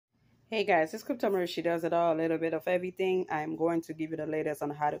Hey guys, it's Crypto Marie. She does it all, a little bit of everything. I'm going to give you the latest on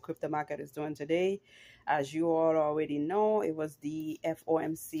how the crypto market is doing today. As you all already know, it was the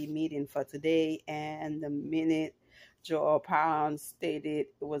FOMC meeting for today, and the minute Joe Pound stated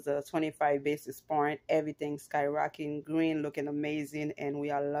it was a 25 basis point, everything skyrocketing, green, looking amazing, and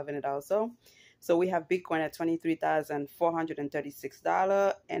we are loving it also. So we have Bitcoin at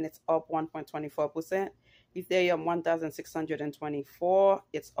 $23,436, and it's up 1.24%. Ethereum 1,624,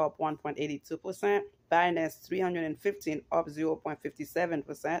 it's up 1.82%. Binance 315, up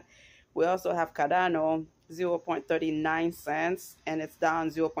 0.57%. We also have Cardano 0.39 cents, and it's down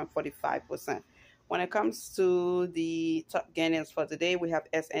 0.45%. When it comes to the top gainers for today, we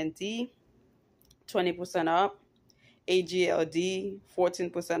have SNT 20% up, AGLD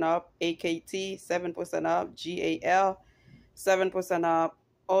 14% up, AKT 7% up, GAL 7% up,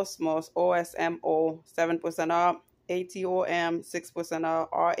 OSMO 7% up, ATOM 6% up,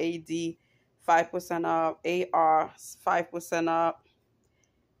 RAD 5% up, AR 5% up,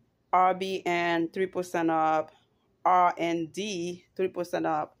 RBN 3% up, RND 3%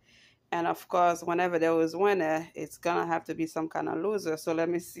 up. And of course, whenever there was winner, it's gonna have to be some kind of loser. So let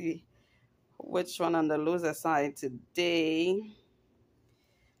me see which one on the loser side today.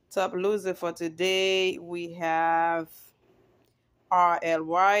 Top loser for today, we have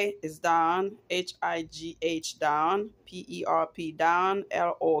RLY is down, HIGH down, PERP down,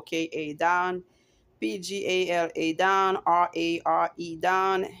 LOKA down, PGALA down, RARE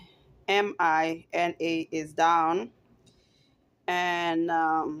down, MINA is down, and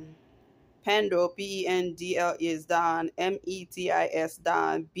Pendo PENDL is down, METIS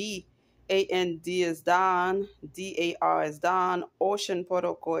down, BAND is down, DAR is down, Ocean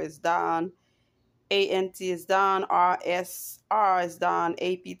Protocol is down, ANT is down, RSR is down,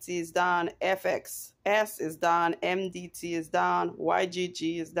 APT is down, FXS is down, MDT is down,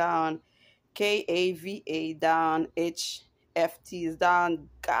 YGG is down, KAVA down, HFT is down,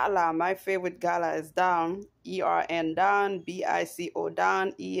 Gala, my favorite Gala is down, ERN down, BICO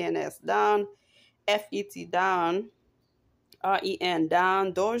down, ENS down, FET down, REN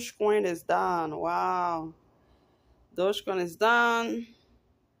down, Dogecoin is down, wow, Dogecoin is down,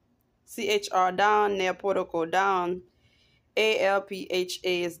 CHR down, Nair Protocol down, ALPHA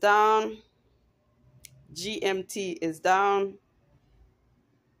is down, GMT is down,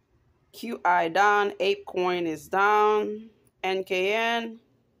 QI down, ApeCoin is down, NKN,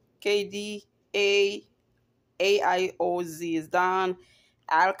 KDA, AIOZ is down,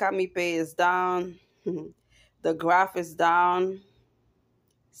 Alchemy Pay is down, the Graph is down,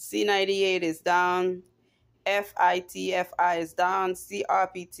 C98 is down, FITFI is down,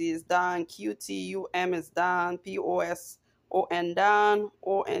 CRPT is down, QTUM is down, POSON down,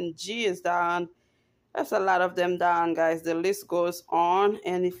 ONG is down. That's a lot of them down, guys. The list goes on.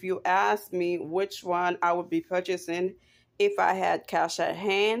 And if you ask me which one I would be purchasing if I had cash at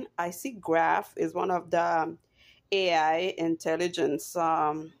hand, I see Graph is one of the AI intelligence,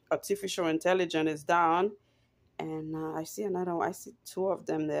 artificial intelligence is down. And I see another one. I see two of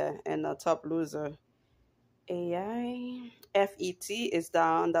them there, and the top loser. AI, FET is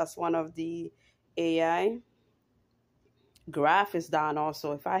down. That's one of the AI. Graph is down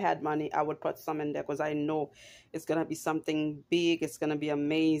also. If I had money, I would put some in there because I know it's going to be something big. It's going to be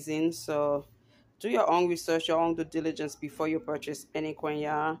amazing. So do your own research, your own due diligence before you purchase any coin,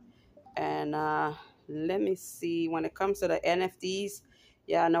 yeah. And let me see. When it comes to the NFTs,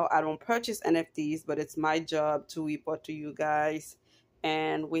 yeah, no, I don't purchase NFTs, but it's my job to report to you guys.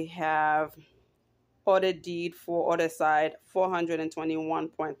 And we have order deed for order side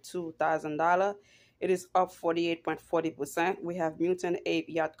 $421.2 thousand. It is up 48.40%. We have Mutant Ape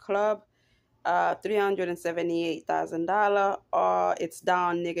Yacht Club $378,000, it's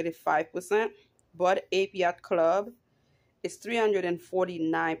down -5%. But Ape Yacht Club is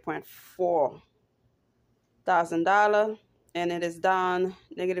 $349.4 thousand, and it is down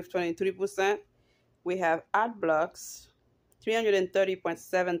 -23%. We have AdBlocks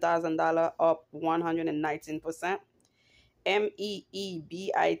 $330.7 thousand, up 119%.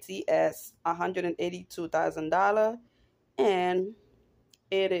 MEEBITS $182,000, and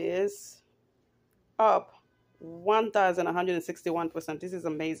it is up 1,161%. This is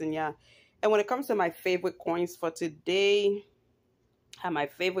amazing, yeah. And when it comes to my favorite coins for today, how my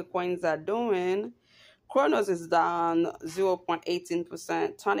favorite coins are doing, Kronos is down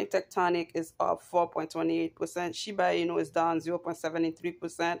 0.18%. Tonic Tectonic is up 4.28%. Shiba Inu is down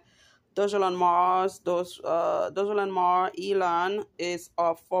 0.73%. Dogecoin Mars, Dogecoin Mars, Elon is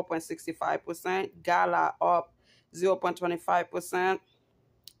up 4.65%. Gala up 0.25%.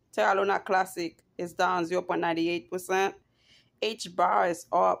 Terra Luna Classic is down 0.98%. H bar is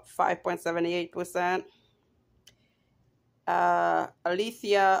up 5.78%.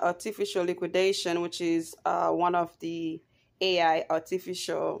 Alethea artificial liquidation, which is one of the AI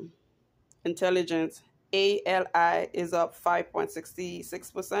artificial intelligence, ALI, is up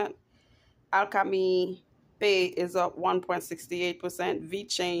 5.66%. Alchemy Pay is up 1.68%.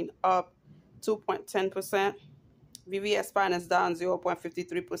 VChain up 2.10%. VVS Finance down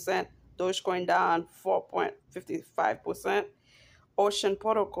 0.53%. Dogecoin down 4.55%. Ocean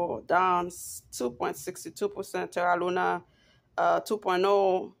Protocol down 2.62%. Terra Luna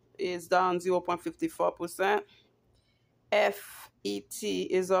 2.0 is down 0.54%. FET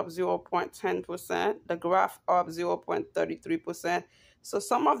is up 0.10%. The graph up 0.33%. So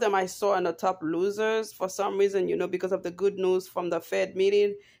some of them I saw in the top losers for some reason, because of the good news from the Fed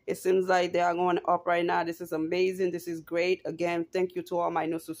meeting. It seems like they are going up right now. This is amazing. This is great. Again, thank you to all my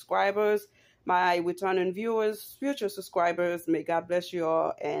new subscribers, my returning viewers, future subscribers. May God bless you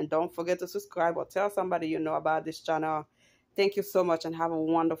all. And don't forget to subscribe or tell somebody you know about this channel. Thank you so much and have a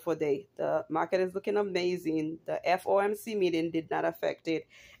wonderful day. The market is looking amazing. The FOMC meeting did not affect it.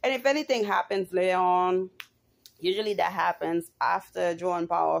 And if anything happens later on, usually that happens after Jerome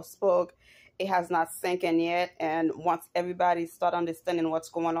Powell spoke. It has not sunk in yet. And once everybody start understanding what's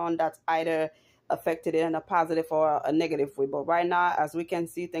going on, that's either affected it in a positive or a negative way. But right now, as we can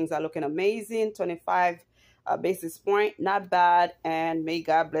see, things are looking amazing. 25 basis point, not bad. And may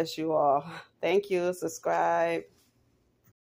God bless you all. Thank you. Subscribe.